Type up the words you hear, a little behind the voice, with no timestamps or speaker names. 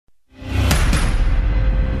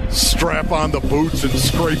strap on the boots and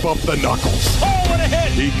scrape up the knuckles. Oh, what a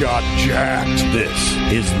hit! He got jacked. This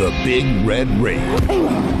is the Big Red Rage,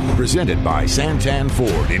 presented by Santan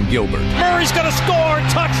Ford in Gilbert. Murray's going to score!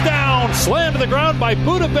 Touchdown! Slammed to the ground by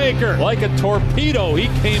Budda Baker. Like a torpedo, he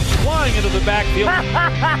came flying into the backfield.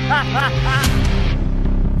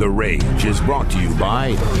 The Rage is brought to you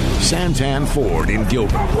by Santan Ford in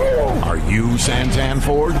Gilbert. Are you Santan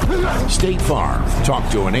Ford? State Farm. Talk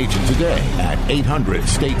to an agent today at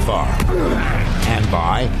 800-STATE-FARM. And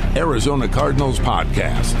by Arizona Cardinals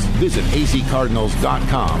Podcasts. Visit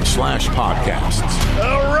azcardinals.com/podcasts.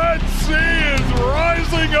 The Red Sea is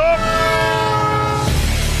rising up.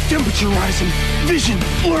 Temperature rising, vision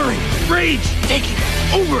blurring, rage taking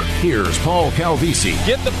over. Here's Paul Calvisi.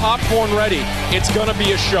 Get the popcorn ready. It's going to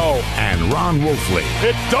be a show. And Ron Wolfley.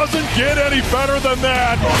 It doesn't get any better than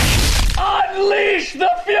that. Unleash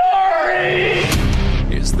the fury!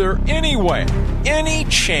 Is there any way, any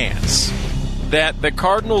chance that the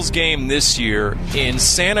Cardinals game this year in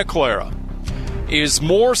Santa Clara is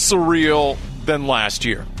more surreal than last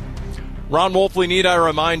year? Ron Wolfley, need I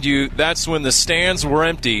remind you, that's when the stands were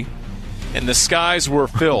empty and the skies were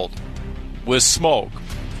filled with smoke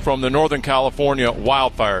from the Northern California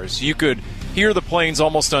wildfires. You could hear the planes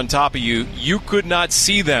almost on top of you. You could not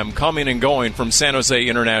see them coming and going from San Jose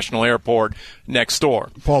International Airport next door.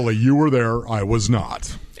 Paulie, you were there. I was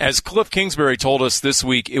not. As Cliff Kingsbury told us this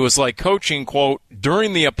week, it was like coaching, quote,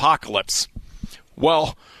 during the apocalypse.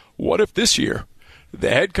 Well, what if this year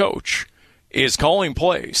the head coach is calling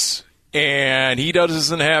plays and he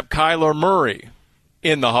doesn't have Kyler Murray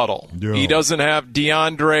in the huddle? Yeah. He doesn't have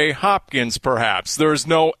DeAndre Hopkins, perhaps. There's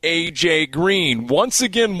no A.J. Green. Once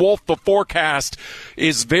again, Wolf, the forecast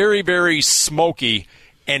is very, very smoky,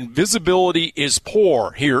 and visibility is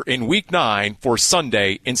poor here in Week 9 for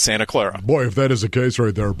Sunday in Santa Clara. Boy, if that is the case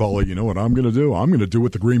right there, Paulie, you know what I'm going to do? I'm going to do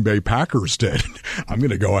what the Green Bay Packers did. I'm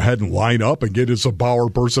going to go ahead and line up and get in some power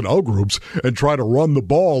personnel groups and try to run the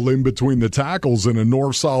ball in between the tackles in a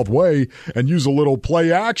north-south way and use a little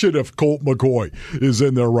play action if Colt McCoy is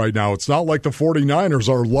in there right now. It's not like the 49ers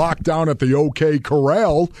are locked down at the OK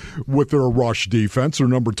Corral with their rush defense. They're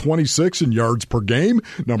number 26 in yards per game,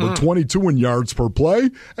 number 22 in yards per play.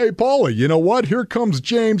 Hey, Paulie, you know what? Here comes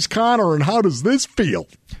James Conner, and how does this feel?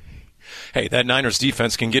 Hey, that Niners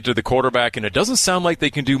defense can get to the quarterback, and it doesn't sound like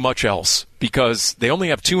they can do much else because they only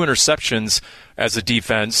have 2 interceptions as a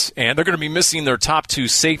defense, and they're going to be missing their top 2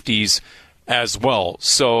 safeties as well.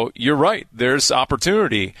 So you're right. There's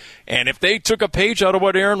opportunity. And if they took a page out of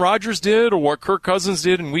what Aaron Rodgers did or what Kirk Cousins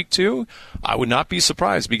did in Week 2, I would not be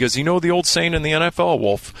surprised because you know the old saying in the NFL,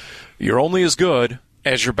 Wolf, you're only as good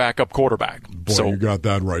as your backup quarterback. Boy, you got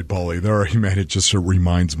that right, Paulie. There, man, it just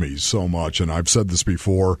reminds me so much, and I've said this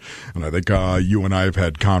before, and I think you and I have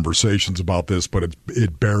had conversations about this, but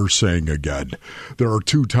it bears saying again. There are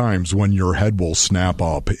 2 times when your head will snap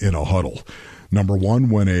up in a huddle. Number 1,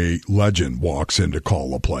 when a legend walks in to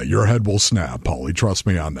call a play. Your head will snap, Paulie. Trust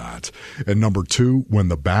me on that. And number 2, when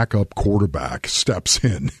the backup quarterback steps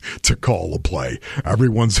in to call a play.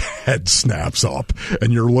 Everyone's head snaps up,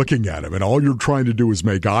 and you're looking at him, and all you're trying to do is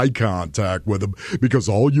make eye contact with him because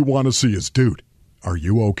all you want to see is, dude, are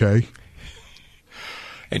you okay?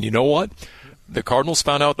 And you know what? The Cardinals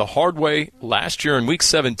found out the hard way last year in Week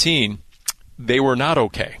 17. They were not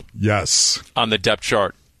okay. Yes. On the depth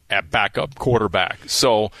chart at backup quarterback.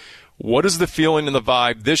 So what is the feeling and the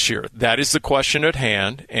vibe this year? That is the question at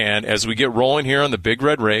hand. And as we get rolling here on the Big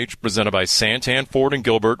Red Rage, presented by Santan Ford and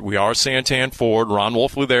Gilbert, we are Santan Ford. Ron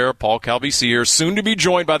Wolfley there, Paul Calvisi here, soon to be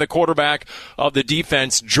joined by the quarterback of the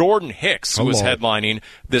defense, Jordan Hicks, who is headlining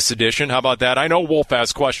this edition. How about that? I know Wolf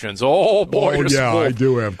has questions. Oh, boy. Oh, yeah, Wolf. I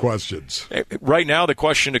do have questions. Right now, the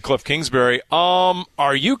question to Cliff Kingsbury, are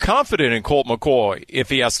you confident in Colt McCoy if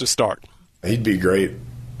he has to start? He'd be great.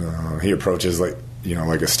 He approaches like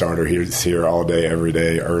a starter. He's here all day, every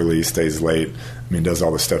day, early, stays late. I mean, does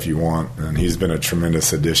all the stuff you want, and he's been a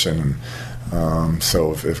tremendous addition. And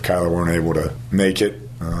so if Kyler weren't able to make it,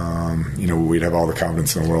 we'd have all the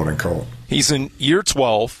confidence in the world in Colt. He's in year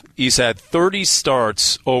 12. He's had 30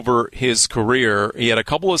 starts over his career. He had a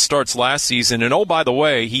couple of starts last season. And, oh, by the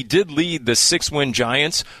way, he did lead the 6-win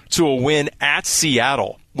Giants to a win at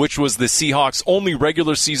Seattle, which was the Seahawks' only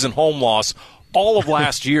regular season home loss all of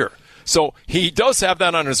last year. So he does have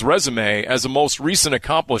that on his resume as a most recent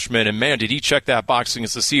accomplishment, and man, did he check that box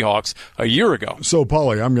against the Seahawks a year ago. So,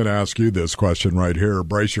 Paulie, I'm going to ask you this question right here.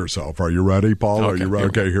 Brace yourself. Are you ready, Paul? Okay. Are you ready?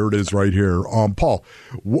 Okay, here it is right here. Paul,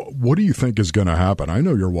 what do you think is going to happen? I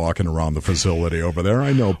know you're walking around the facility over there.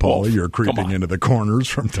 I know, Paulie, you're creeping into the corners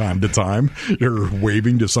from time to time. You're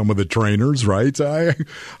waving to some of the trainers, right?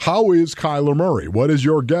 How is Kyler Murray? What is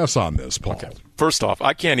your guess on this, Paul? Okay. First off,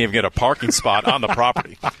 I can't even get a parking spot on the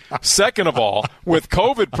property. Second of all, with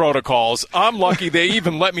COVID protocols, I'm lucky they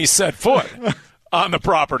even let me set foot on the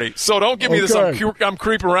property. So don't give me this, I'm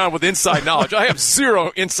creeping around with inside knowledge. I have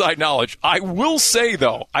zero inside knowledge. I will say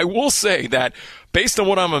that based on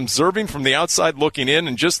what I'm observing from the outside looking in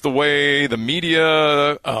and just the way the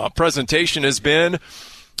media presentation has been,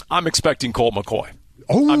 I'm expecting Colt McCoy.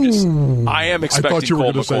 I am expecting. I thought you were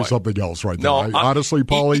going to say something else right now. No, honestly,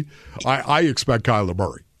 Paulie, I expect Kyler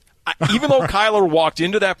Murray. Even though Kyler walked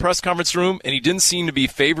into that press conference room and he didn't seem to be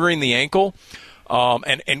favoring the ankle,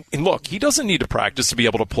 and look, he doesn't need to practice to be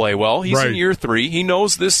able to play well. He's in year 3. He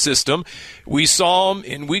knows this system. We saw him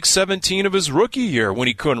in week 17 of his rookie year when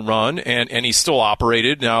he couldn't run, and he still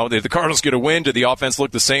operated. Now, did the Cardinals get a win? Did the offense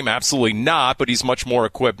look the same? Absolutely not, but he's much more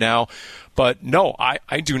equipped now. But no,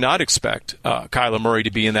 I do not expect Kyler Murray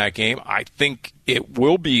to be in that game. I think it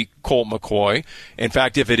will be Colt McCoy. In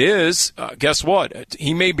fact, if it is, guess what?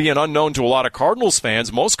 He may be an unknown to a lot of Cardinals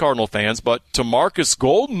fans, most Cardinal fans, but to Marcus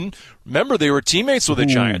Golden, remember they were teammates with the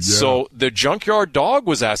Giants. Yeah. So the Junkyard Dog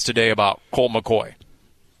was asked today about Colt McCoy.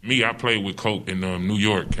 Me, I played with Colt in New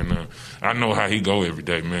York, and I know how he go every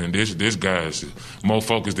day, man. This guy's more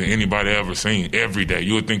focused than anybody ever seen every day.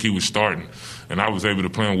 You would think he was starting. And I was able to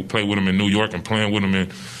play with him in New York and playing with him in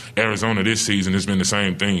Arizona this season. It's been the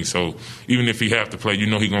same thing. So even if he have to play, you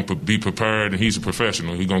know he's going to be prepared, and he's a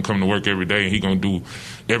professional. He's going to come to work every day, and he's going to do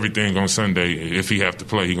everything on Sunday. If he have to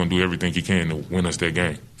play, he's going to do everything he can to win us that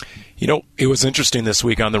game. You know, it was interesting this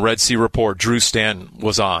week on the Red Sea Report. Drew Stanton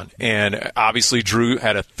was on, and obviously Drew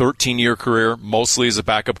had a 13-year career, mostly as a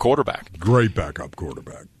backup quarterback. Great backup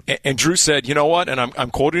quarterback. And Drew said, you know what, and I'm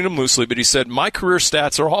quoting him loosely, but he said, my career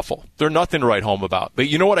stats are awful. They're nothing to write home about. But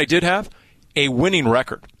you know what I did have? A winning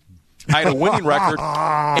record. I had a winning record.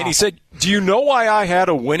 And he said, do you know why I had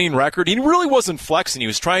a winning record? He really wasn't flexing. He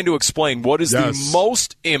was trying to explain what is the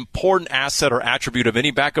most important asset or attribute of any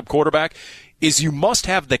backup quarterback is you must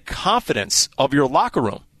have the confidence of your locker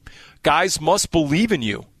room. Guys must believe in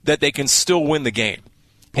you that they can still win the game.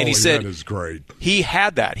 And he said that is great. He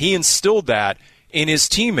had that. He instilled that in his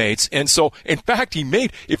teammates. And so, in fact, he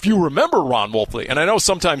made, if you remember Ron Wolfley, and I know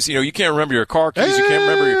sometimes, you can't remember your car keys, you can't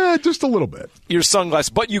remember just a little bit your sunglasses,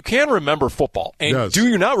 but you can remember football. And do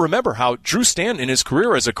you not remember how Drew Stanton in his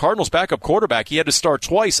career as a Cardinals backup quarterback, he had to start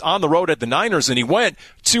twice on the road at the Niners, and he went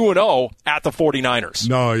 2-0 at the 49ers.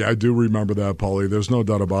 No, I do remember that, Paulie. There's no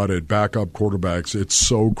doubt about it. Backup quarterbacks, it's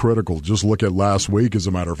so critical. Just look at last week, as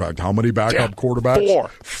a matter of fact. How many backup quarterbacks?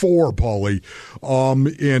 4, Paulie.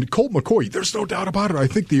 And Colt McCoy, there's no doubt about it. I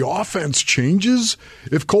think the offense changes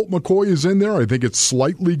if Colt McCoy is in there. I think it's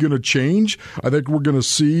slightly going to change. I think we're going to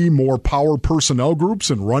see more power personnel groups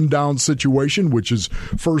and rundown situation, which is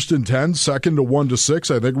 1st and 10, 2nd to 1 to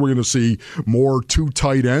 6. I think we're going to see more 2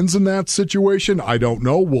 tight ends in that situation. I don't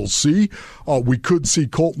know. We'll see. We could see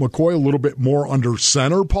Colt McCoy a little bit more under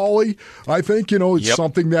center, Paulie. I think, it's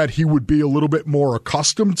something that he would be a little bit more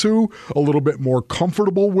accustomed to, a little bit more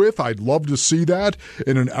comfortable with. I'd love to see that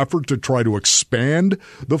in an effort to try to expand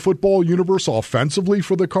the football universe offensively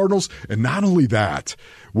for the Cardinals. And not only that,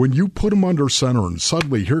 when you put him under center and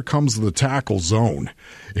suddenly here comes the tackle zone,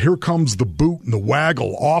 here comes the boot and the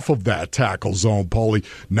waggle off of that tackle zone, Paulie.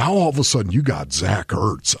 Now all of a sudden you got Zach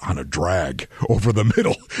Ertz on a drag over the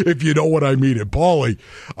middle, if you know what I mean. And Paulie,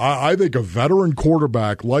 I think a veteran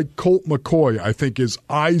quarterback like Colt McCoy, I think his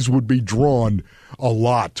eyes would be drawn a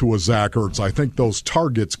lot to a Zach Ertz. I think those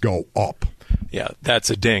targets go up. Yeah, that's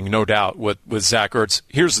a ding, no doubt, with Zach Ertz.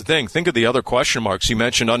 Here's the thing. Think of the other question marks. You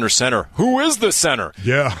mentioned under center. Who is the center?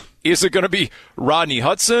 Yeah. Is it going to be Rodney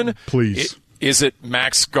Hudson? Please. Is it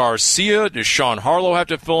Max Garcia? Does Sean Harlow have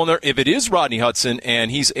to fill in there? If it is Rodney Hudson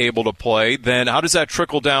and he's able to play, then how does that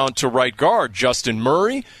trickle down to right guard? Justin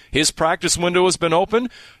Murray, his practice window has been open.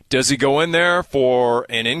 Does he go in there for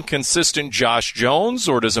an inconsistent Josh Jones,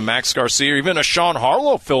 or does a Max Garcia or even a Sean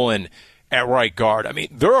Harlow fill in at right guard? I mean,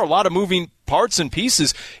 there are a lot of moving parts and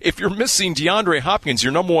pieces. If you're missing DeAndre Hopkins,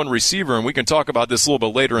 your number one receiver, and we can talk about this a little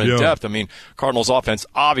bit later in depth. I mean, Cardinals offense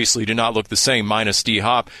obviously did not look the same minus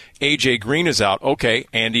D-Hop. A.J. Green is out. Okay,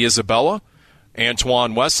 Andy Isabella,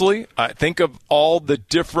 Antoine Wesley. Think of all the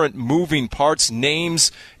different moving parts,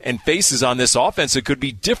 names, and faces on this offense. It could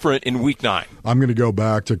be different in Week 9. I'm going to go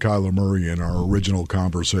back to Kyler Murray in our original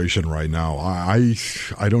conversation right now. I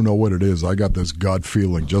don't know what it is. I got this gut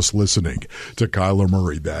feeling just listening to Kyler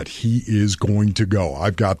Murray that he is going to go.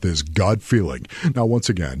 I've got this gut feeling. Now, once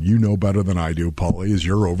again, you know better than I do, Paulie, as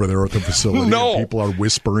you're over there at the facility. No. And people are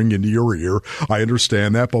whispering into your ear. I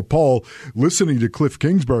understand that. But, Paul, listening to Cliff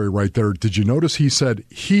Kingsbury right there, did you notice he said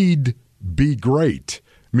he'd be great,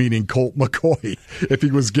 meaning Colt McCoy? If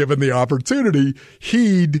he was given the opportunity,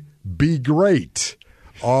 he'd be great.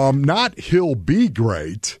 Not he'll be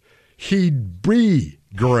great, he'd be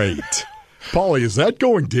great. Paulie, is that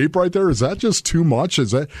going deep right there? Is that just too much?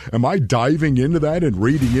 Am I diving into that and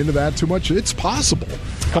reading into that too much? It's possible,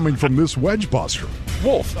 coming from this wedge buster.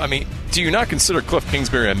 Wolf, I mean, do you not consider Cliff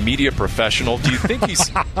Kingsbury a media professional? Do you think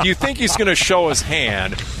he's going to show his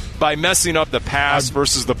hand by messing up the past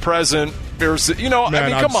versus the present? Versus, come on now,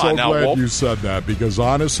 Wolf. I'm so glad you said that, because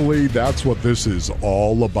honestly, that's what this is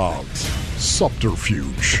all about.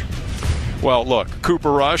 Subterfuge. Well, look,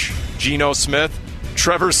 Cooper Rush, Geno Smith,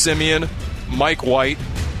 Trevor Siemian, Mike White,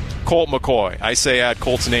 Colt McCoy. I say add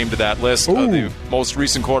Colt's name to that list of the most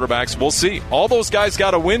recent quarterbacks. We'll see. All those guys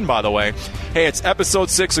got a win, by the way. Hey, it's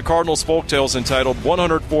episode 6 of Cardinals Folktales entitled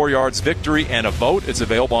 104 Yards, Victory, and a Vote. It's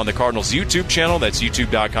available on the Cardinals YouTube channel. That's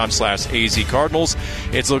youtube.com/AZ Cardinals.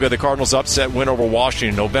 It's a look at the Cardinals' upset win over Washington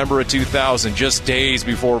in November of 2000, just days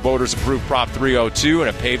before voters approved Prop 302,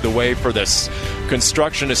 and it paved the way for this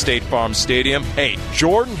construction of State Farm Stadium. Hey,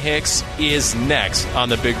 Jordan Hicks is next on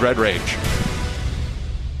the Big Red Rage.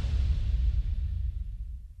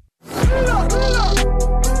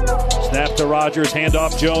 Snap to Rodgers,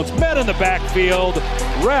 handoff Jones, met in the backfield,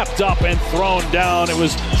 wrapped up and thrown down. It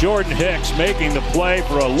was Jordan Hicks making the play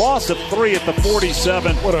for a loss of 3 at the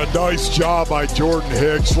 47. What a nice job by Jordan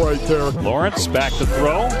Hicks right there. Lawrence back to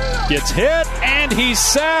throw, gets hit, and he's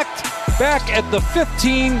sacked back at the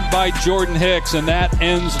 15 by Jordan Hicks, and that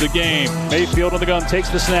ends the game. Mayfield on the gun, takes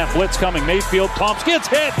the snap, blitz coming, Mayfield pumps, gets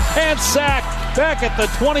hit, and sacked back at the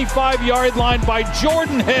 25-yard line by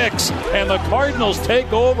Jordan Hicks, and the Cardinals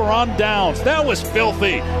take over on downs. That was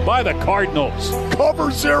filthy by the Cardinals.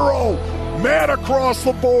 Cover 0, man across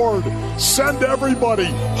the board, send everybody,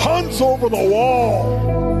 Hunt's over the wall.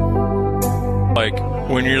 Like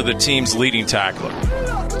when you're the team's leading tackler,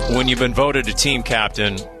 when you've been voted a team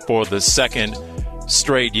captain for the second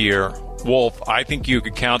straight year, Wolf, I think you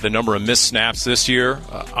could count the number of missed snaps this year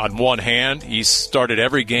on one hand. He's started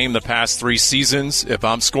every game the past 3 seasons, if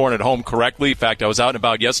I'm scoring at home correctly. In fact, I was out and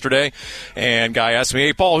about yesterday, and guy asked me,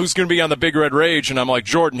 hey, Paul, who's going to be on the Big Red Rage? And I'm like,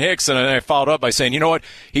 Jordan Hicks. And then I followed up by saying, you know what?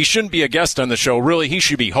 He shouldn't be a guest on the show. Really, he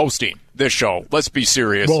should be hosting this show. Let's be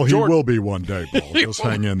serious. Well, he will be one day, Paul. Just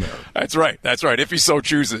hang in there. That's right, if he so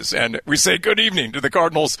chooses. And we say good evening to the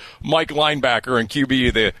Cardinals' Mike linebacker and QB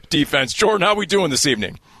of the defense. Jordan, how are we doing this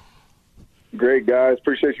evening? Great, guys.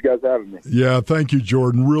 Appreciate you guys having me. Yeah, thank you,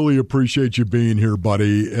 Jordan. Really appreciate you being here,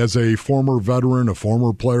 buddy. As a former veteran, a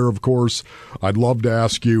former player, of course, I'd love to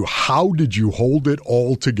ask you, how did you hold it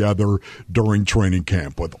all together during training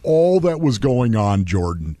camp? With all that was going on,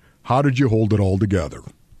 Jordan, how did you hold it all together?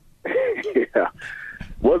 Yeah,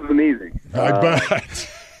 wasn't easy. I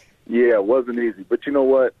bet. Yeah, it wasn't easy. But you know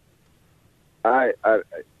what? I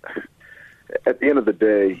at the end of the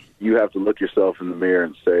day, you have to look yourself in the mirror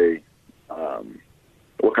and say,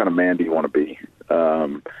 what kind of man do you want to be?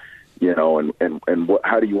 And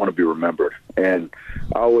how do you want to be remembered? And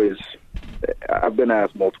I've been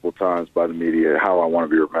asked multiple times by the media how I want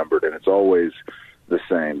to be remembered, and it's always the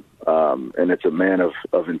same. And it's a man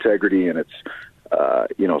of integrity, and it's,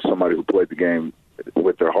 somebody who played the game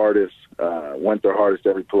with their hardest, went their hardest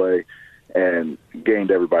every play, and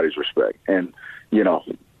gained everybody's respect. And,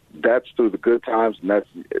 that's through the good times, and that's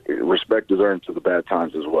respect is earned through the bad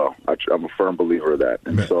times as well. I'm a firm believer of that.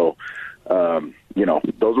 And so,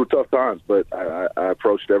 those were tough times, but I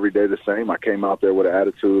approached every day the same. I came out there with an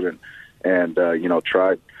attitude and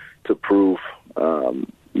tried to prove,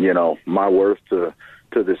 my worth to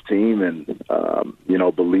this team, and,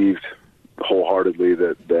 believed wholeheartedly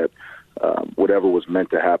that whatever was meant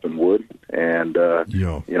to happen would, and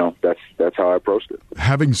that's how I approached it.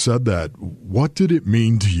 Having said that, what did it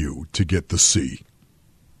mean to you to get the C?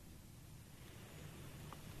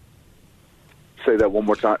 Say that one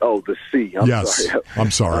more time. Oh, the C. Sorry.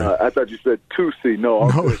 I'm sorry. I thought you said 2C. No.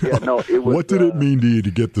 It was. What did it mean to you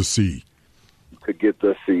to get the C? To get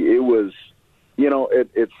the C, it was,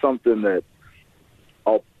 it's something that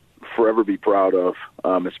I'll forever be proud of,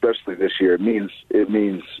 especially this year. It means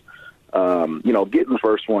Getting the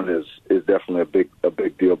first one is definitely a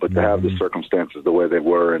big deal, but to have the circumstances the way they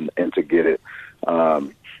were and to get it,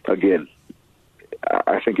 again,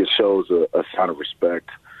 I think it shows a sign of respect.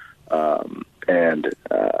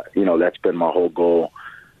 That's been my whole goal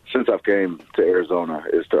since I've came to Arizona,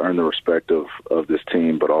 is to earn the respect of this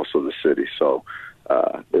team, but also the city. So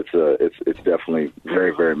it's definitely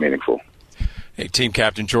very, very meaningful. Hey, team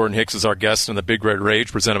captain Jordan Hicks is our guest on the Big Red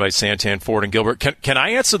Rage, presented by Santan Ford and Gilbert. Can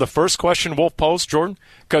I answer the first question Wolf posed, Jordan?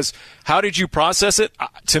 Because how did you process it?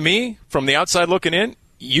 To me, from the outside looking in,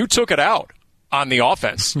 you took it out on the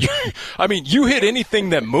offense. I mean, you hit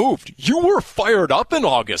anything that moved. You were fired up in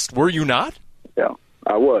August, were you not? Yeah,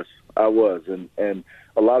 I was, and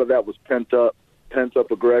a lot of that was pent up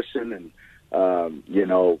aggression and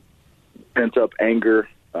pent up anger.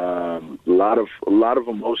 A lot of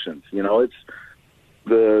emotions. It's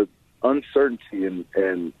the uncertainty and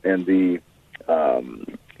the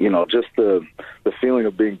just the feeling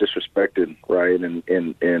of being disrespected, right?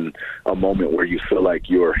 In a moment where you feel like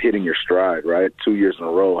you're hitting your stride, right? 2 years in a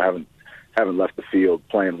row, haven't left the field,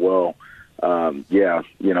 playing well. It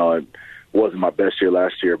wasn't my best year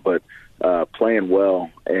last year, but playing well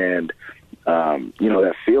and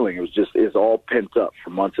that feeling, it's all pent up for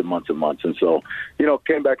months and months and months. And so,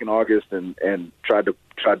 came back in August and tried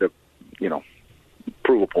to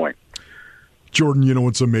prove a point. Jordan,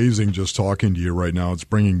 it's amazing just talking to you right now. It's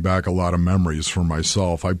bringing back a lot of memories for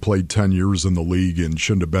myself. I played 10 years in the league and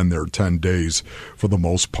shouldn't have been there 10 days for the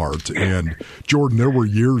most part. And Jordan, there were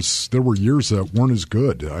years that weren't as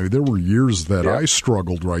good. There were years that I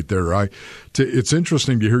struggled right there. It's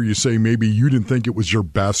interesting to hear you say maybe you didn't think it was your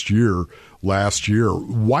best year last year.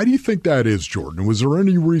 Why do you think that is, Jordan? Was there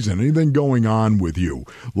any reason, anything going on with you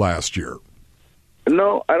last year?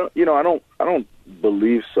 No, I don't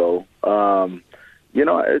believe so.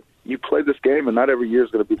 You play this game, and not every year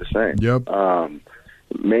is going to be the same. Yep.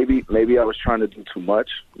 Maybe I was trying to do too much.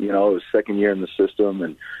 It was second year in the system,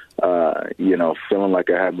 and feeling like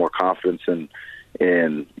I had more confidence in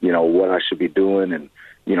what I should be doing, and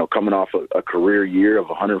coming off a career year of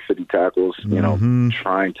 150 tackles.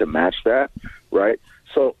 Trying to match that, right?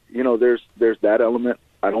 So there's that element.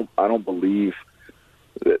 I don't believe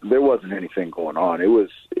there wasn't anything going on.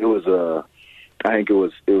 I think it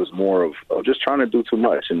was more of just trying to do too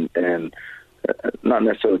much and not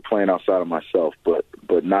necessarily playing outside of myself, but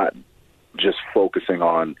not just focusing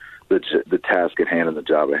on the task at hand and the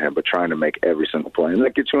job at hand, but trying to make every single play. And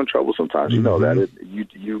that gets you in trouble sometimes. You know that.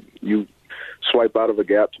 You swipe out of a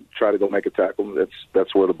gap to try to go make a tackle.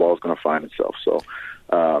 That's where the ball's going to find itself. So,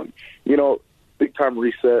 big time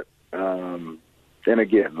reset. And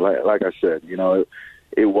again, like I said,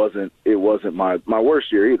 it wasn't my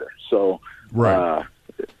worst year either. So. Right.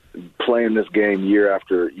 Playing this game year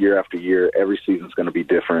after year, every season's going to be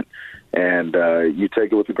different, and you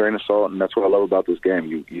take it with a grain of salt, and that's what I love about this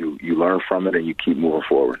game. You learn from it, and you keep moving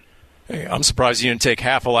forward. Hey, I'm surprised you didn't take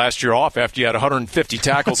half of last year off after you had 150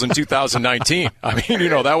 tackles in 2019. I mean,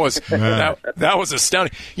 that was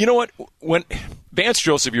astounding. You know what? When Vance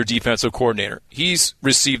Joseph, your defensive coordinator, he's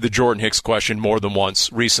received the Jordan Hicks question more than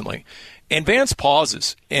once recently. And Vance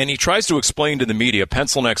pauses, and he tries to explain to the media,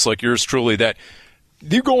 pencil necks like yours truly, that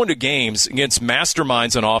you go into games against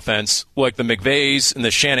masterminds on offense like the McVays and the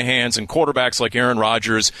Shanahans and quarterbacks like Aaron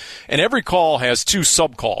Rodgers, and every call has two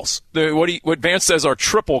sub-calls. What Vance says are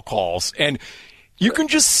triple calls. And you can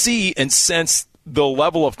just see and sense the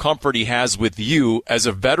level of comfort he has with you as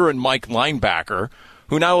a veteran Mike linebacker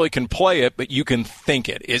who not only can play it, but you can think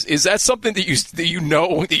it. Is that something that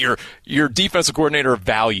that your defensive coordinator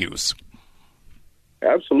values?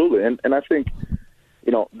 Absolutely, and I think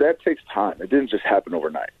that takes time. It didn't just happen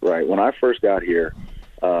overnight, right? When I first got here,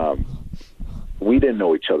 we didn't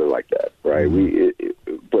know each other like that, right?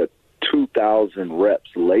 But 2,000 reps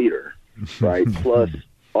later, right? Plus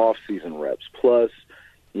off-season reps, plus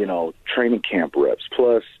training camp reps,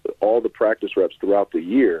 plus all the practice reps throughout the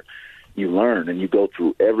year. You learn and you go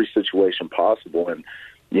through every situation possible, and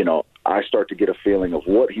I start to get a feeling of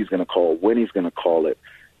what he's going to call, when he's going to call it,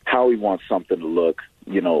 how he wants something to look,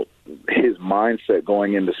 his mindset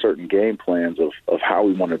going into certain game plans of how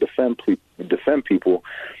we want to defend people.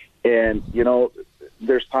 And,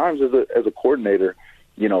 there's times as a coordinator,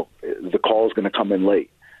 the call is going to come in late.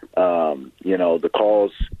 The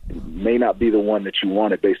calls may not be the one that you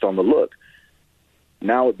wanted based on the look.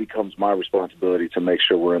 Now it becomes my responsibility to make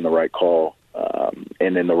sure we're in the right call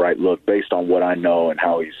and in the right look based on what I know and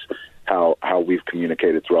how we've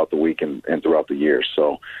communicated throughout the week and throughout the year.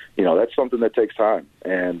 So, that's something that takes time.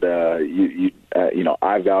 And,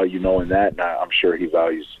 I value knowing that, and I'm sure he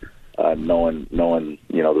values knowing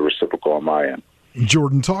the reciprocal on my end.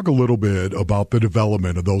 Jordan, talk a little bit about the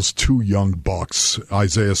development of those two young bucks,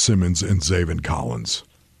 Isaiah Simmons and Zaven Collins.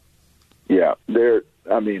 Yeah, we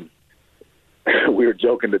were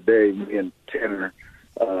joking today, me and Tanner,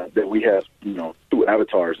 that we have, two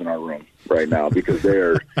avatars in our room right now because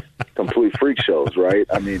they're complete freak shows, right?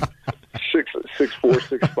 I mean, 6'4",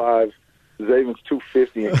 6'5", Zaven's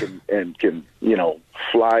 250 and can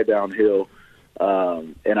fly downhill,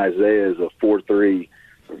 and Isaiah is a 4'3"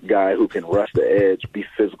 guy who can rush the edge, be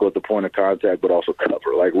physical at the point of contact, but also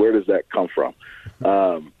cover. Like, where does that come from?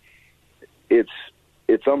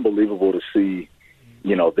 It's unbelievable to see,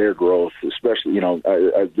 their growth, especially,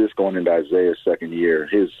 this going into Isaiah's second year,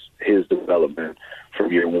 his development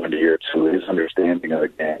from year 1 to year 2, his understanding of the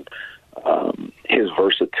game, his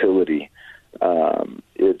versatility.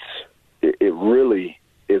 It really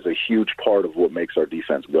is a huge part of what makes our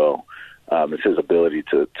defense go. It's his ability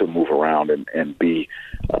to move around and be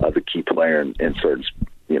the key player in certain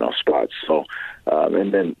spots. So,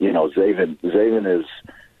 and then Zaven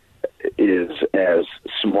is as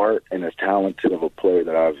smart and as talented of a player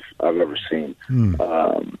that I've ever seen.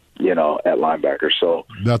 At linebacker. So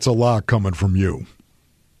that's a lot coming from you.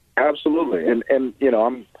 Absolutely, and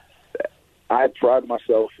I pride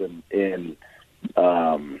myself in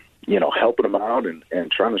helping him out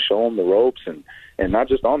and trying to show him the ropes and not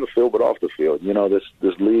just on the field but off the field.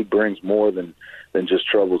 This league brings more than just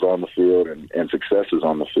troubles on the field and successes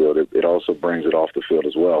on the field. It also brings it off the field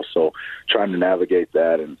as well. So trying to navigate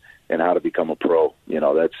that and how to become a pro,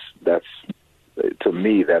 that's to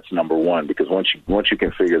me, that's number one, because once you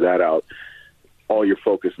can figure that out, all your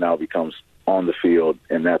focus now becomes on the field,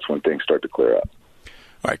 and that's when things start to clear up.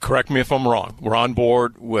 All right, correct me if I'm wrong. We're on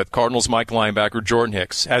board with Cardinals Mike linebacker Jordan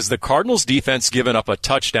Hicks. Has the Cardinals defense given up a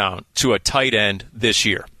touchdown to a tight end this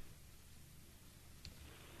year?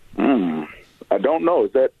 I don't know.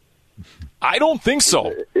 Is that? I don't think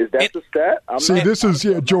so. Is that the stat?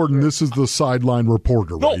 Jordan, this is the sideline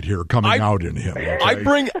reporter right here coming out in him. Okay?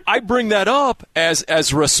 I bring that up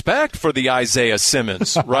as respect for the Isaiah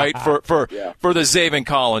Simmons, right? for the Zaven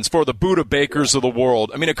Collins, for the Buda Bakers of the world.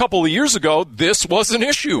 I mean, a couple of years ago, this was an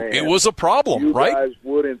issue. Man, it was a problem, right? You guys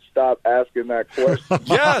wouldn't stop asking that question.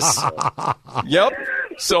 Yes. Yep.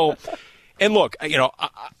 So. And look,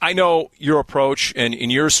 I know your approach, and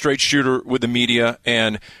you're a straight shooter with the media,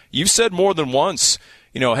 and you've said more than once,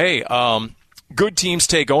 hey, good teams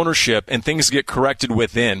take ownership and things get corrected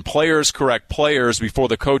within. Players correct players before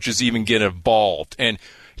the coaches even get involved. And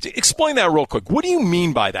explain that real quick. What do you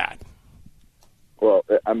mean by that? Well,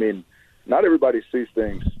 I mean, not everybody sees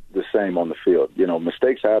things the same on the field.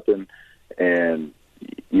 Mistakes happen, and,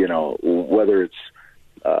 whether it's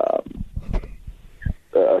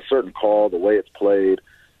a certain call, the way it's played,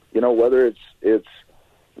 whether it's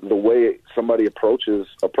the way somebody approaches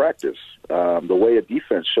a practice, the way a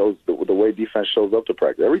defense shows the way defense shows up to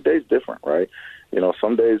practice. Every day is different, right?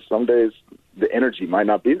 Some days the energy might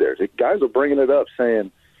not be there. The guys are bringing it up,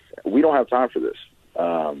 saying, "We don't have time for this."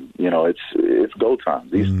 It's go time.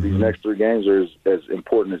 These next 3 games are as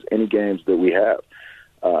important as any games that we have.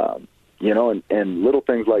 And little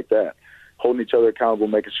things like that, holding each other accountable,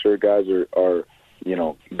 making sure guys are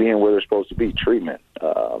being where they're supposed to be, treatment,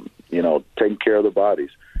 taking care of their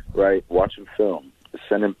bodies, right? Watching film,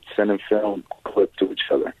 sending film clips to each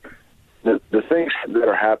other. The things that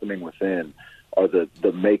are happening within are the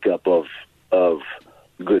makeup of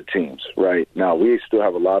good teams, right? Now, we still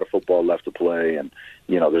have a lot of football left to play, and,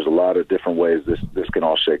 there's a lot of different ways this can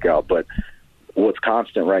all shake out. But what's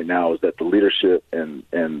constant right now is that the leadership and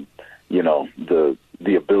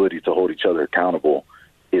the ability to hold each other accountable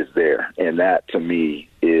is there, and that to me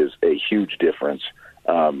is a huge difference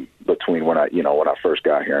between when I first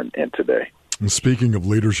got here and today. And speaking of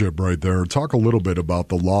leadership, right there, talk a little bit about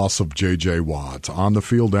the loss of J.J. Watt on the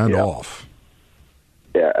field and off.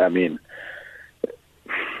 Yeah, I mean,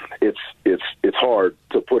 it's hard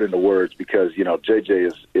to put into words because J.J.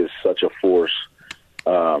 is such a force,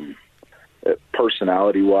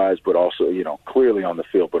 personality-wise, but also clearly on the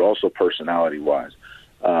field, but also personality-wise.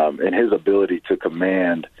 And his ability to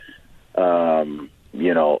command, a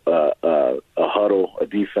huddle, a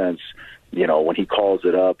defense, when he calls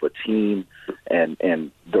it up, a team,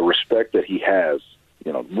 and the respect that he has,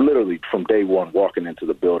 literally from day one walking into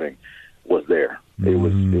the building was there. It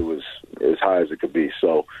was as high as it could be.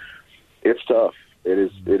 So it's tough. It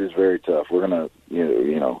is very tough. We're gonna,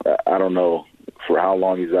 I don't know for how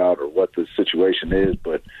long he's out or what the situation is,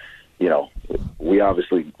 but we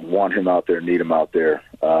obviously want him out there, need him out there,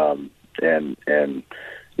 and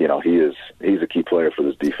he's a key player for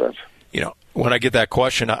this defense. When I get that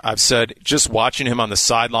question, I've said just watching him on the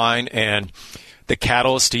sideline and the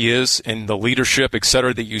catalyst he is and the leadership, et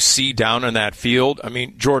cetera, that you see down in that field. I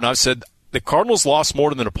mean, Jordan, I've said the Cardinals lost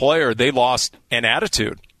more than a player. They lost an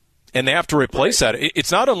attitude, and they have to replace that.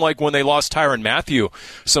 It's not unlike when they lost Tyrann Mathieu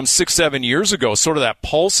some 6-7 years ago, sort of that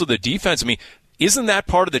pulse of the defense. I mean, isn't that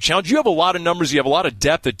part of the challenge? You have a lot of numbers. You have a lot of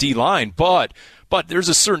depth at D-line, but there's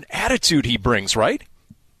a certain attitude he brings, right?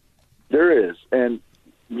 There is. And,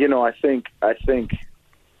 I think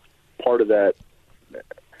part of that,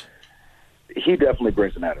 he definitely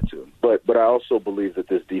brings an attitude. But I also believe that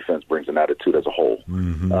this defense brings an attitude as a whole.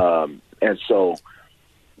 Mm-hmm. And so,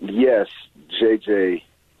 yes, JJ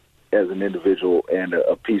as an individual and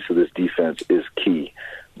a piece of this defense is key.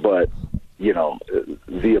 But,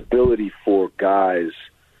 the ability for guys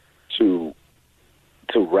to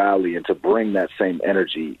rally and to bring that same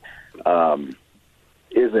energy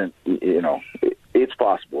isn't, it's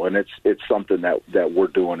possible. And it's something that we're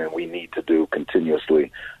doing and we need to do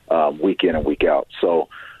continuously week in and week out. So,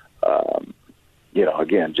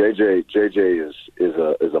 again, JJ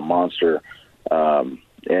is a monster. And,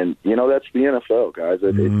 that's the NFL, guys.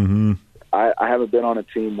 I haven't been on a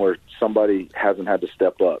team where somebody hasn't had to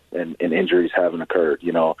step up and injuries haven't occurred,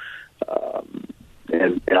 and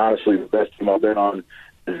honestly, the best team I've been on,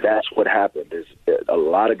 that's what happened. Is a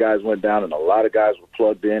lot of guys went down and a lot of guys were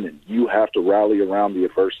plugged in, and you have to rally around the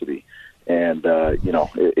adversity. And,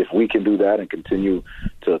 if we can do that and continue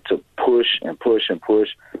to push and push and push,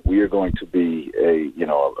 we are going to be a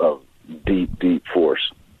deep, deep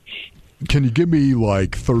force. Can you give me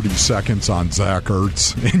 30 seconds on Zach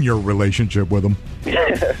Ertz and your relationship with him?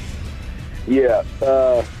 Yeah.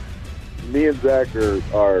 Me and Zach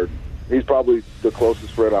are he's probably the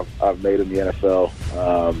closest friend I've made in the NFL.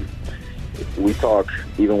 We talk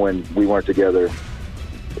even when we weren't together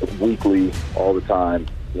weekly all the time.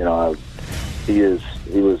 He was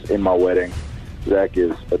in my wedding. Zach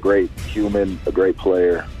is a great human, a great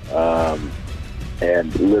player,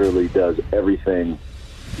 and literally does everything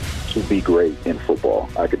to be great in football.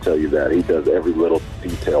 I can tell you that. He does every little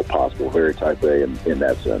detail possible, very type A in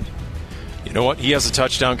that sense. You know what? He has a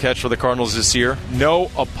touchdown catch for the Cardinals this year. No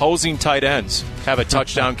opposing tight ends have a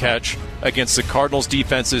touchdown catch against the Cardinals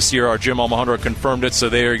defense this year. Our Jim Almohandra confirmed it, so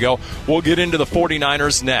there you go. We'll get into the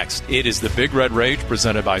 49ers next. It is the Big Red Rage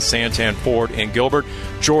presented by Santan Ford and Gilbert.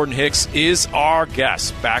 Jordan Hicks is our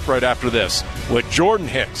guest. Back right after this with Jordan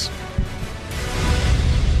Hicks.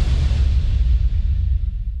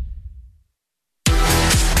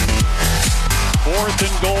 Fourth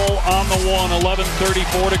and goal on the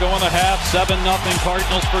 11:34 to go in the half. 7-0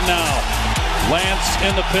 Cardinals for now. Lance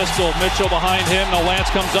in the pistol. Mitchell behind him. Now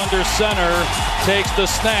Lance comes under center. Takes the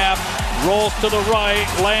snap. Rolls to the right.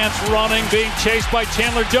 Lance running. Being chased by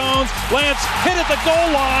Chandler Jones. Lance hit at the goal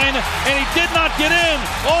line. And he did not get in.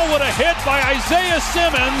 Oh, what a hit by Isaiah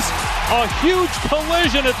Simmons. A huge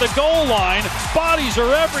collision at the goal line. Bodies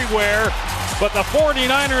are everywhere. But the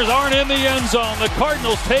 49ers aren't in the end zone. The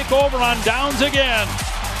Cardinals take over on downs again.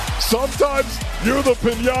 Sometimes you're the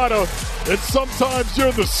piñata, and sometimes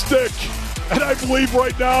you're the stick. And I believe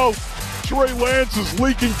right now, Trey Lance is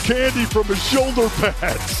leaking candy from his shoulder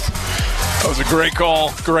pads. That was a great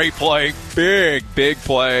call, great play, big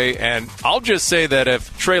play. And I'll just say that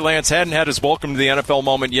if Trey Lance hadn't had his welcome to the NFL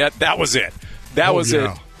moment yet, that was it. That was it.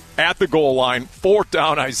 At the goal line, 4th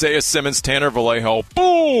down, Isaiah Simmons, Tanner Vallejo,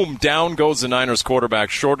 boom! Down goes the Niners quarterback,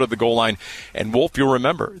 short of the goal line. And Wolf, you'll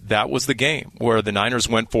remember, that was the game where the Niners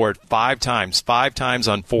went for it 5 times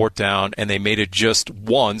on 4th down, and they made it just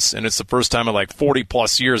once. And it's the first time in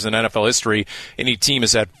 40-plus years in NFL history any team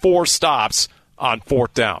has had 4 stops on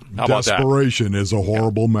 4th down. How about that? Desperation is a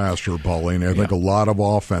horrible master, Pauline. I think a lot of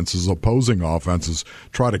opposing offenses,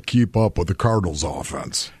 try to keep up with the Cardinals'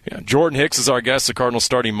 offense. Yeah, Jordan Hicks is our guest, the Cardinals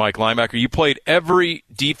starting Mike linebacker. You played every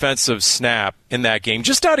defensive snap in that game.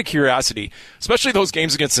 Just out of curiosity, especially those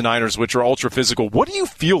games against the Niners, which are ultra physical, what do you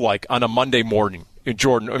feel like on a Monday morning,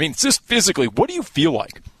 Jordan? I mean, just physically, what do you feel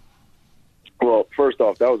like? Well, first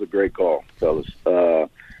off, that was a great call, fellas.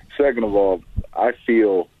 Second of all, I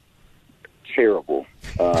feel terrible,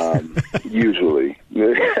 usually.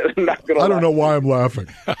 Not gonna I don't know why I'm laughing.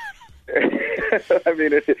 I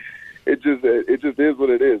mean, it just is what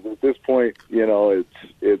it is. At this point,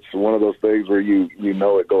 it's one of those things where you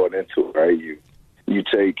know it going into it, right? You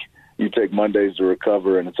take Mondays to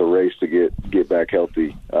recover, and it's a race to get back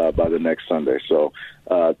healthy by the next Sunday. So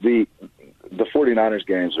the 49ers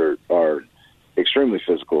games are extremely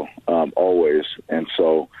physical, always, and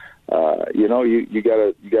so you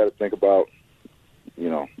gotta think about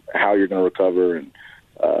how you're going to recover, and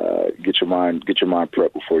get your mind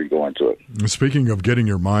prepped before you go into it. Speaking of getting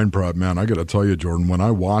your mind prepped, man, I got to tell you, Jordan, when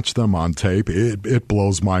I watch them on tape, it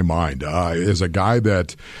blows my mind. As a guy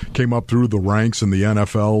that came up through the ranks in the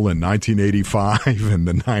NFL in 1985 and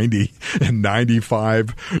the 90 and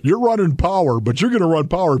 95, you're running power, but you're going to run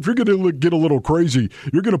power. If you're going to get a little crazy,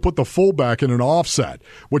 you're going to put the fullback in an offset.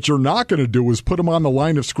 What you're not going to do is put him on the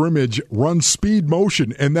line of scrimmage, run speed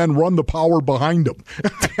motion, and then run the power behind him.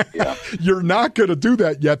 Yeah. You're not going to do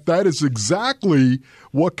that, yet that is exactly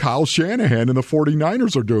what Kyle Shanahan and the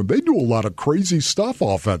 49ers are doing. They do a lot of crazy stuff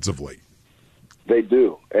offensively. They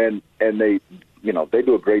do, and they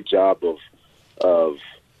do a great job of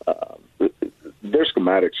their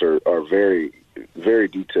schematics are very, very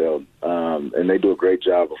detailed, and they do a great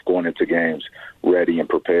job of going into games ready and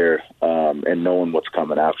prepared, and knowing what's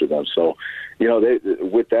coming after them. So, they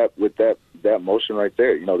with that motion right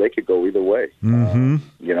there, they could go either way. Mm-hmm.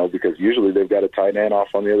 Because usually they've got a tight end off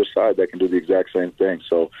on the other side that can do the exact same thing.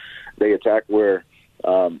 So they attack where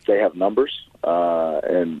they have numbers,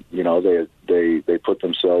 and they put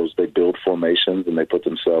themselves, they build formations, and they put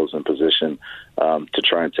themselves in position to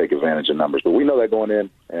try and take advantage of numbers. But we know that going in,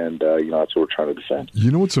 and that's what we're trying to defend.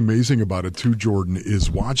 You know what's amazing about it too, Jordan, is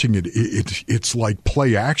watching it. It's like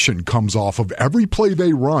play action comes off of every play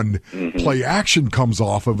they run. Mm-hmm. Play action comes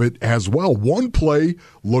off of it as well. One play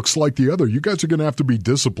looks like the other. You guys are going to have to be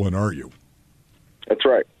disciplined, aren't you? That's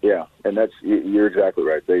right. Yeah, and you're exactly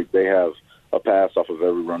right. They have a pass off of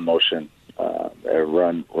every run motion, a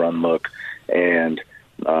run look, and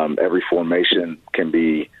every formation can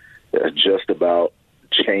be just about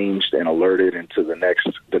changed and alerted into the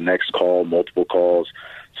next call, multiple calls.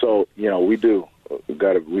 So we've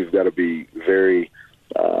got to be very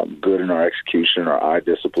good in our execution, our eye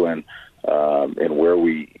discipline, and where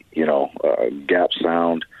we gap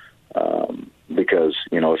sound. Because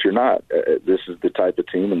if you're not, this is the type of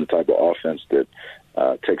team and the type of offense that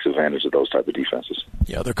takes advantage of those type of defenses.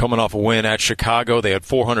 Yeah, they're coming off a win at Chicago. They had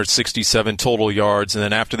 467 total yards, and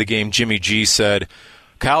then after the game, Jimmy G said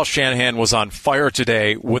Kyle Shanahan was on fire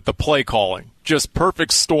today with the play calling, just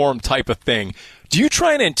perfect storm type of thing. Do you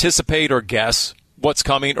try and anticipate or guess what's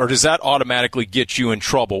coming, or does that automatically get you in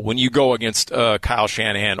trouble when you go against Kyle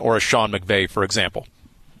Shanahan or a Sean McVay, for example?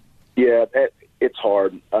 Yeah, it's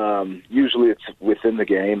hard. Usually it's within the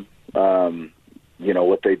game.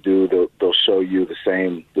 What they do, they'll show you the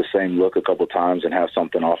same look a couple times and have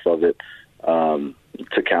something off of it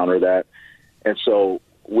to counter that. And so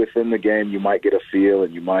within the game, you might get a feel,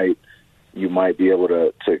 and you might be able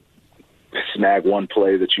to snag one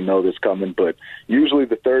play that that's coming. But usually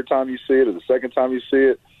the third time you see it or the second time you see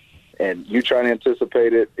it, and you try to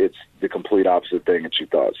anticipate it, it's the complete opposite thing that you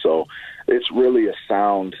thought. So it's really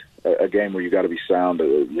a game where you got to be sound.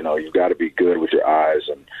 You've got to be good with your eyes,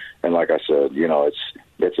 and like I said,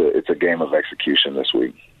 it's a game of execution this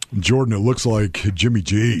week. Jordan, it looks like Jimmy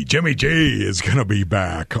G is going to be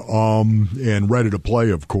back and ready to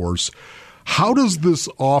play, of course. How does this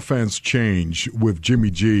offense change with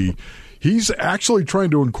Jimmy G? He's actually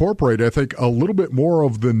trying to incorporate, I think, a little bit more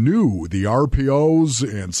of the RPOs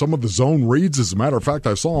and some of the zone reads. As a matter of fact,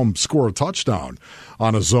 I saw him score a touchdown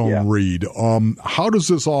on a zone read. How does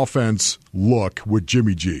this offense look with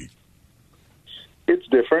Jimmy G? It's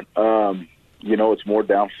different. It's more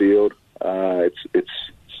downfield. It's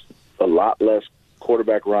a lot less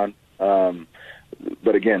quarterback run.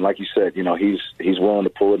 But again, like you said, he's willing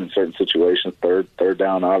to pull it in certain situations. Third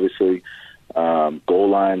down, obviously. Goal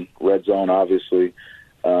line, red zone, obviously.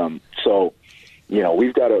 So,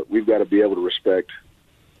 we've got to be able to respect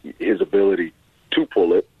his ability to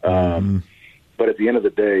pull it. But at the end of the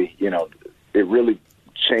day, it really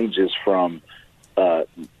changes from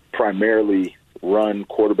primarily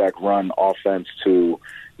quarterback run offense to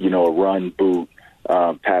a run boot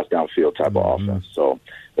pass downfield type of offense. So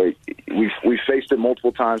we've faced it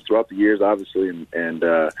multiple times throughout the years, obviously, and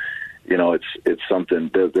it's something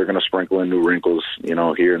they're going to sprinkle in new wrinkles,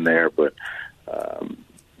 here and there, but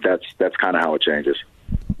that's kind of how it changes.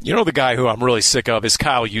 The guy who I'm really sick of is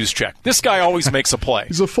Kyle Juszczyk. This guy always makes a play.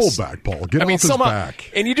 He's a fullback, Paul. Get off his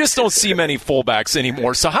back. And you just don't see many fullbacks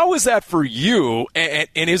anymore. So how is that for you? And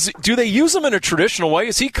do they use him in a traditional way?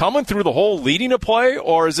 Is he coming through the hole leading a play,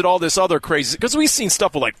 or is it all this other crazy? Because we've seen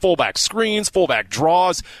stuff with like fullback screens, fullback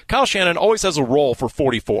draws. Kyle Shanahan always has a role for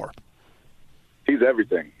 44. He's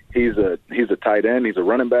everything. He's a tight end. He's a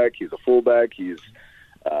running back. He's a fullback. He's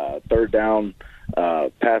third down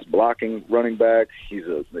pass blocking running back. He's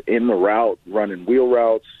in the route running wheel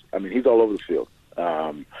routes. I mean, he's all over the field,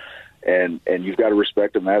 and you've got to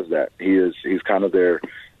respect him as that. He's kind of their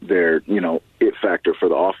it factor for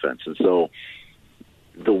the offense. And so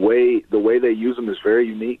the way they use him is very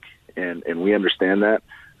unique, and we understand that.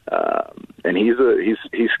 And he's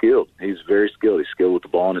skilled. He's very skilled. He's skilled with the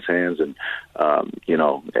ball in his hands, and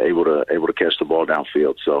able to catch the ball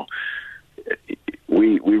downfield. So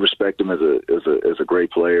we respect him as a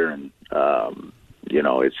great player, and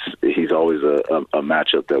he's always a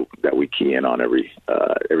matchup that we key in on every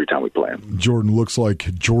time we play him. Jordan, looks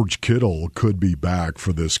like George Kittle could be back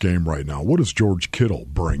for this game right now. What does George Kittle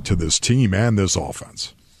bring to this team and this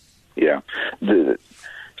offense? Yeah,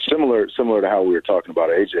 similar to how we were talking about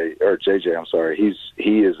JJ. I'm sorry.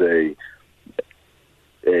 He is a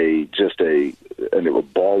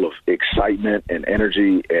ball of excitement and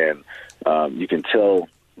energy, and you can tell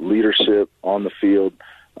leadership on the field.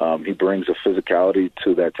 He brings a physicality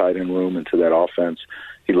to that tight end room and to that offense.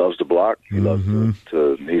 He loves to block. He loves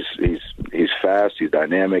to he's fast. He's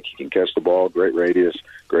dynamic. He can catch the ball. Great radius.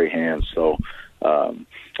 Great hands. So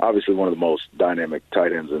obviously one of the most dynamic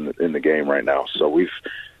tight ends in the game right now. So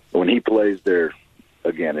when he plays there,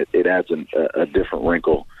 again, it adds a different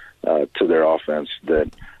wrinkle to their offense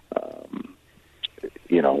that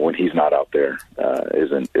when he's not out there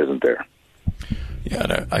isn't there. Yeah,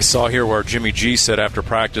 and I saw here where Jimmy G said after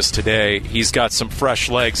practice today he's got some fresh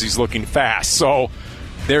legs. He's looking fast. So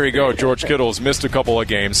there you go. George Kittle's missed a couple of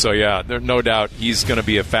games. So, yeah, no doubt he's going to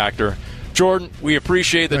be a factor. Jordan, we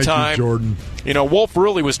appreciate the time. Thank you, Jordan. Wolf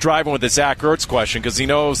really was driving with the Zach Ertz question because he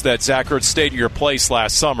knows that Zach Ertz stayed at your place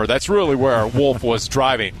last summer. That's really where Wolf was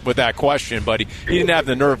driving with that question, but he didn't have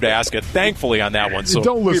the nerve to ask it, thankfully, on that one. So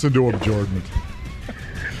don't listen to him, Jordan.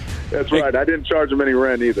 That's right. I didn't charge him any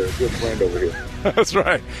rent either. Good friend over here. That's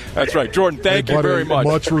right. Jordan, thank you very much.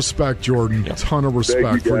 Much respect, Jordan. A ton of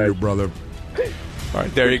respect for you, brother. All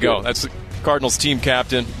right, there you go. That's the Cardinals team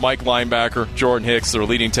captain, Mike Linebacker, Jordan Hicks, their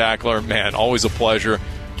leading tackler. Man, always a pleasure.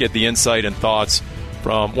 Get the insight and thoughts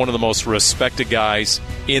from one of the most respected guys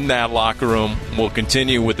in that locker room. We'll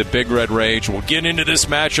continue with the Big Red Rage. We'll get into this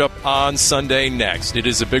matchup on Sunday next. It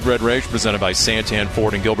is a Big Red Rage presented by Santan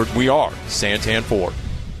Ford and Gilbert. We are Santan Ford.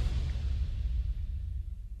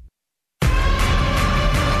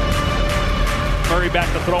 Murray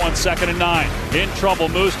back to throw on 2nd and 9. In trouble,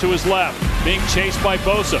 moves to his left. Being chased by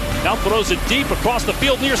Bosa. Now throws it deep across the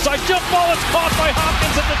field near side. Jump ball is caught by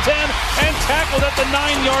Hopkins at the 10 and tackled at the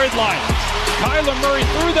 9-yard line. Kyler Murray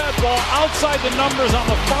threw that ball outside the numbers on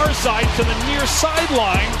the far side to the near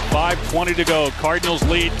sideline. 5:20 to go. Cardinals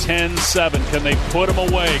lead 10-7. Can they put him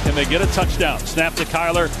away? Can they get a touchdown? Snap to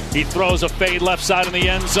Kyler. He throws a fade left side in the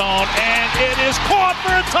end zone, and it is caught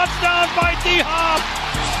for a touchdown by D-Hop.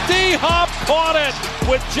 D-Hop caught it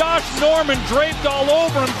with Josh Norman draped all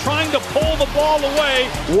over him trying to pull the ball away.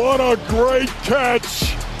 What a great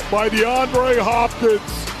catch by DeAndre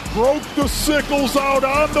Hopkins. Broke the sickles out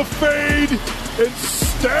on the fade and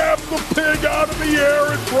stabbed the pig out of the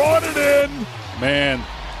air and brought it in. Man,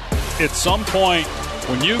 at some point,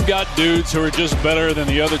 when you've got dudes who are just better than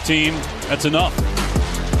the other team, that's enough.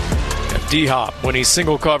 D-Hop, when he's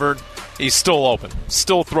single covered, he's still open.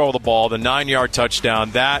 Still throw the ball. The 9-yard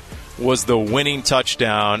touchdown. That was the winning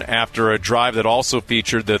touchdown after a drive that also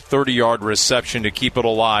featured the 30-yard reception to keep it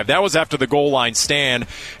alive. That was after the goal line stand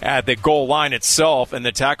at the goal line itself, and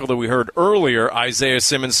the tackle that we heard earlier, Isaiah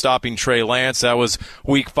Simmons stopping Trey Lance. That was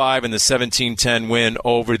Week 5 in the 17-10 win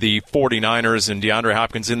over the 49ers, and DeAndre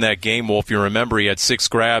Hopkins in that game. Well, if you remember, he had 6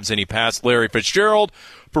 grabs, and he passed Larry Fitzgerald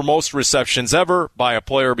for most receptions ever by a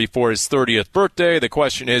player before his 30th birthday. The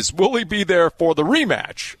question is, will he be there for the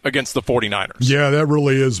rematch against the 49ers? Yeah, that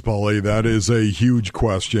really is, Paulie. That is a huge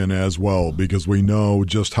question as well, because we know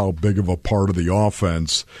just how big of a part of the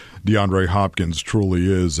offense DeAndre Hopkins truly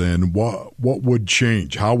is, and what would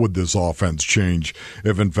change? How would this offense change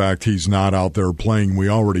if, in fact, he's not out there playing? We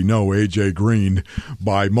already know A.J. Green,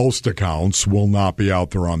 by most accounts, will not be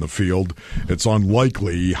out there on the field. It's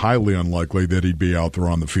unlikely, highly unlikely, that he'd be out there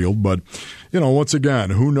on the field. But, once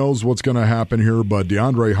again, who knows what's going to happen here, but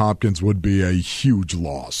DeAndre Hopkins would be a huge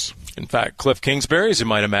loss. In fact, Cliff Kingsbury, as you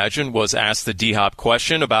might imagine, was asked the D-Hop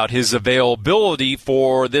question about his availability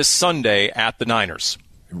for this Sunday at the Niners.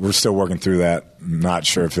 We're still working through that. Not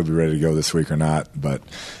sure if he'll be ready to go this week or not, but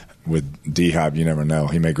with D-Hop, you never know.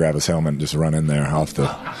 He may grab his helmet and just run in there out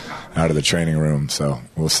of the training room, so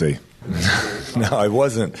we'll see. No, it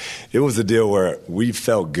wasn't. It was a deal where we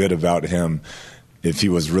felt good about him if he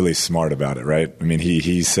was really smart about it, right? I mean,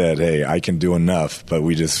 he said, hey, I can do enough, but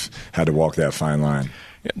we just had to walk that fine line.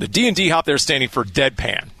 Yeah, the D&D hop there standing for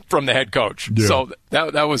deadpan from the head coach. Yeah. So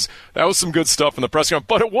that was some good stuff in the press conference,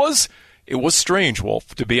 but it was it was strange,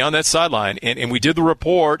 Wolf, to be on that sideline. And we did the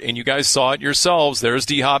report, and you guys saw it yourselves. There's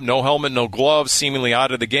D-Hop, no helmet, no gloves, seemingly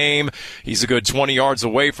out of the game. He's a good 20 yards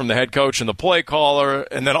away from the head coach and the play caller.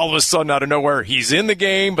 And then all of a sudden, out of nowhere, he's in the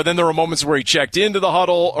game. But then there were moments where he checked into the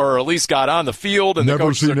huddle or at least got on the field. And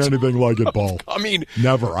never seen anything like it, Paul.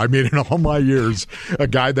 Never. I mean, in all my years, a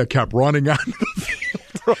guy that kept running on the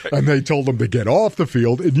field. Right. And they told him to get off the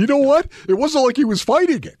field. And you know what? It wasn't like he was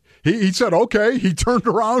fighting it. He said, okay. He turned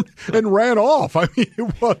around and ran off. I mean,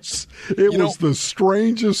 it was the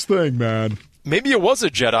strangest thing, man. Maybe it was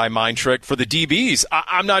a Jedi mind trick for the DBs.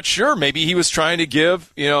 I'm not sure. Maybe he was trying to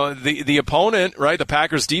give, the opponent, right, the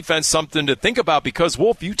Packers defense, something to think about because,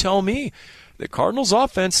 Wolf, you tell me. The Cardinals'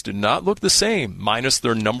 offense did not look the same, minus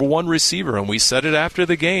their number one receiver, and we said it after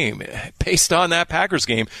the game. Based on that Packers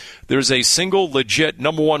game, there's a single legit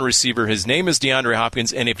number one receiver. His name is DeAndre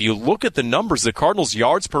Hopkins, and if you look at the numbers, the Cardinals'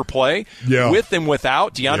 yards per play, with and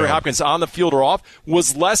without DeAndre Hopkins on the field or off,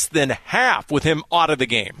 was less than half with him out of the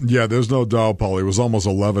game. Yeah, there's no doubt, Paul. It was almost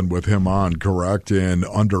 11 with him on, correct? And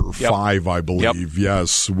under 5, I believe,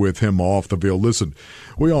 yes, with him off the field. Listen,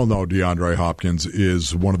 we all know DeAndre Hopkins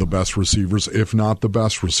is one of the best receivers, if not the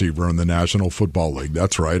best receiver in the National Football League.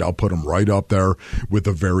 That's right. I'll put him right up there with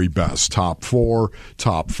the very best. Top 4,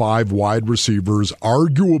 top 5 wide receivers,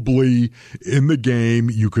 arguably in the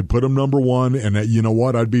game. You could put him number 1, and you know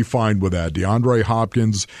what? I'd be fine with that. DeAndre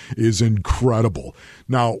Hopkins is incredible.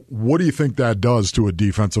 Now, what do you think that does to a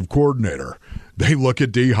defensive coordinator? They look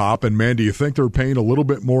at D-Hop, and, man, do you think they're paying a little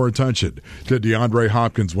bit more attention to DeAndre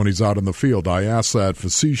Hopkins when he's out in the field? I ask that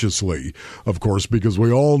facetiously, of course, because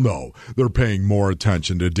we all know they're paying more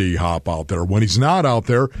attention to D-Hop out there. When he's not out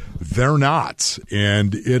there, they're not.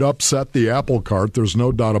 And it upset the apple cart. There's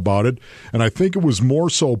no doubt about it. And I think it was more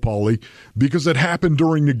so, Paulie, because it happened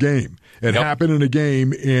during the game. It happened in a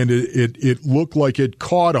game, and it looked like it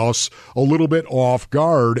caught us a little bit off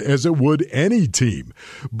guard, as it would any team.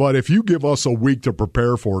 But if you give us a week to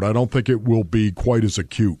prepare for it, I don't think it will be quite as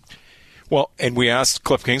acute. Well, and we asked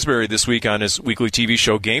Cliff Kingsbury this week on his weekly TV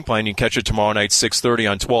show Game Plan. You can catch it tomorrow night,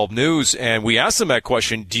 6:30 on 12 News. And we asked him that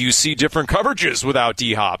question, do you see different coverages without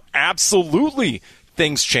D-Hop? Absolutely.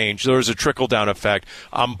 Things change. There's a trickle-down effect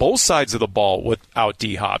on both sides of the ball without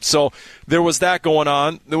D-Hop. So there was that going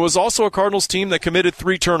on. There was also a Cardinals team that committed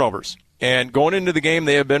 3 turnovers. And going into the game,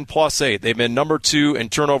 they have been +8. They've been number 2 in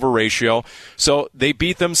turnover ratio. So they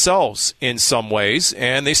beat themselves in some ways,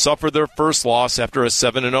 and they suffered their first loss after a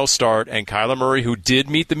 7-0 start. And Kyler Murray, who did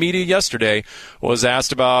meet the media yesterday, was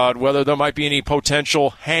asked about whether there might be any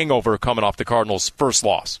potential hangover coming off the Cardinals' first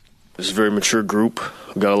loss. It's a very mature group.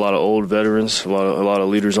 We've got a lot of old veterans, a lot of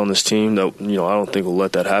leaders on this team that I don't think will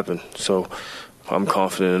let that happen. So I'm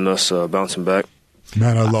confident in us bouncing back.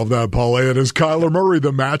 Man, I love that, Paul. It is Kyler Murray,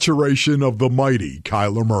 the maturation of the mighty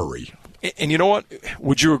Kyler Murray. And you know what?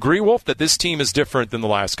 Would you agree, Wolf, that this team is different than the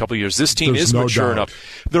last couple of years? This team is mature enough.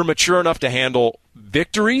 They're mature enough to handle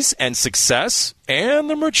victories and success, and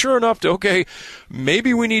they're mature enough to, okay,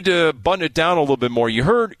 maybe we need to button it down a little bit more. You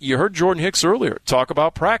heard Jordan Hicks earlier talk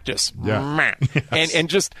about practice. Yeah. Yes. And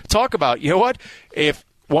just talk about, you know what? If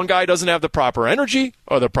one guy doesn't have the proper energy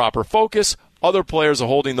or the proper focus, other players are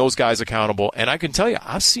holding those guys accountable. And I can tell you,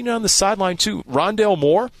 I've seen it on the sideline too. Rondale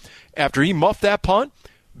Moore, after he muffed that punt,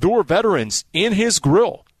 there were veterans in his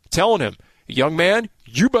grill telling him, young man,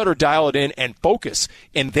 you better dial it in and focus.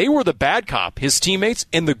 And they were the bad cop, his teammates,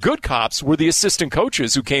 and the good cops were the assistant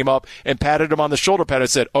coaches who came up and patted him on the shoulder pad and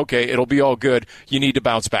said, okay, it'll be all good. You need to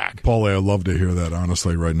bounce back. Paulie, I'd love to hear that,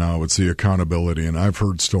 honestly, right now. It's the accountability, and I've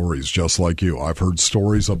heard stories just like you. I've heard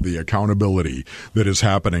stories of the accountability that is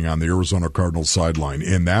happening on the Arizona Cardinals sideline.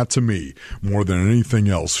 And that, to me, more than anything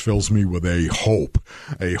else, fills me with a hope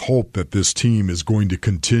that this team is going to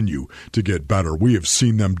continue to get better. We have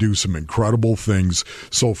seen them do some incredible things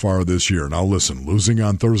so far this year. Now listen, losing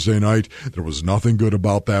on Thursday night, there was nothing good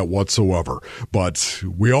about that whatsoever. But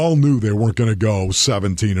we all knew they weren't going to go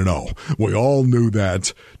 17-0. We all knew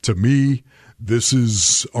that. To me, this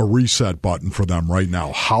is a reset button for them right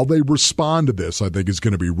now. How they respond to this, I think, is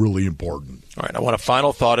going to be really important. All right, I want a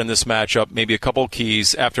final thought in this matchup, maybe a couple of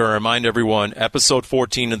keys after I remind everyone, episode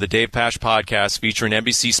 14 of the Dave Pasch podcast featuring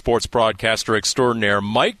NBC sports broadcaster extraordinaire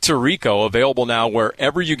Mike Tirico, available now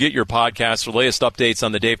wherever you get your podcasts. For latest updates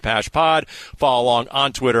on the Dave Pasch pod, follow along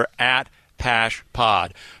on Twitter at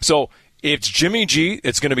PaschPod. So, it's Jimmy G.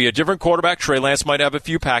 It's going to be a different quarterback. Trey Lance might have a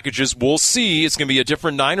few packages. We'll see. It's going to be a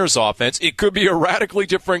different Niners offense. It could be a radically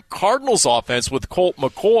different Cardinals offense with Colt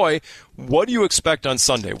McCoy. What do you expect on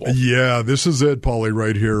Sunday, Wolf? Yeah, this is it, Paulie,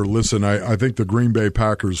 right here. Listen, I think the Green Bay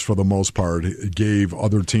Packers, for the most part, gave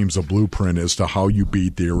other teams a blueprint as to how you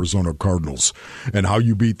beat the Arizona Cardinals. And how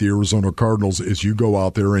you beat the Arizona Cardinals is you go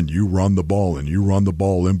out there and you run the ball, and you run the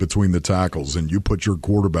ball in between the tackles, and you put your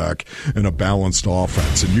quarterback in a balanced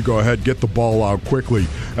offense, and you go ahead, get the ball out quickly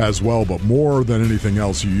as well. But more than anything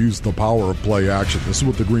else, you use the power of play action. This is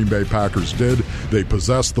what the Green Bay Packers did. They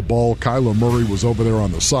possessed the ball. Kyler Murray was over there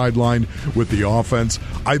on the sideline with the offense.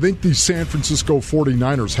 I think the San Francisco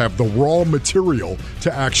 49ers have the raw material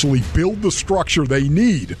to actually build the structure they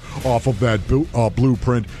need off of that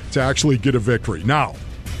blueprint to actually get a victory. Now,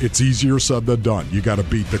 it's easier said than done. You got to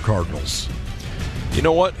beat the Cardinals. You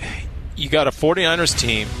know what? You got a 49ers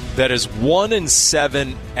team that is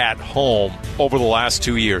 1-7 at home over the last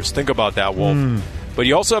 2 years. Think about that, Wolf. But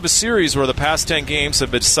you also have a series where the past 10 games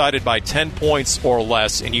have been decided by 10 points or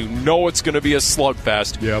less, and you know it's going to be a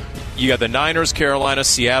slugfest. Yep. You got the Niners, Carolina,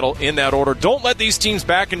 Seattle in that order. Don't let these teams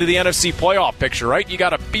back into the NFC playoff picture, right? You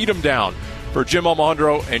got to beat them down. For Jim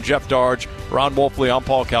Almohandro and Jeff Darge, Ron Wolfley, I'm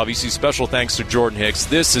Paul Calvisi. Special thanks to Jordan Hicks.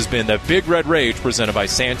 This has been the Big Red Rage presented by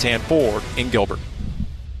Santan Ford in Gilbert.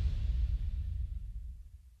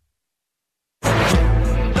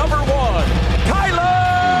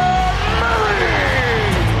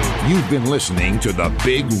 You've been listening to the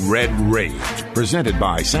Big Red Rage, presented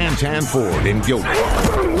by Santan Ford in Gilbert.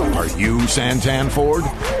 Are you Santan Ford?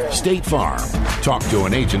 State Farm. Talk to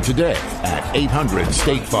an agent today at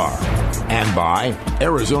 800-STATE-FARM. And by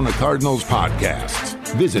Arizona Cardinals Podcasts.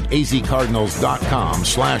 Visit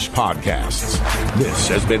azcardinals.com/podcasts. This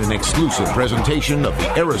has been an exclusive presentation of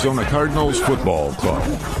the Arizona Cardinals Football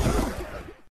Club.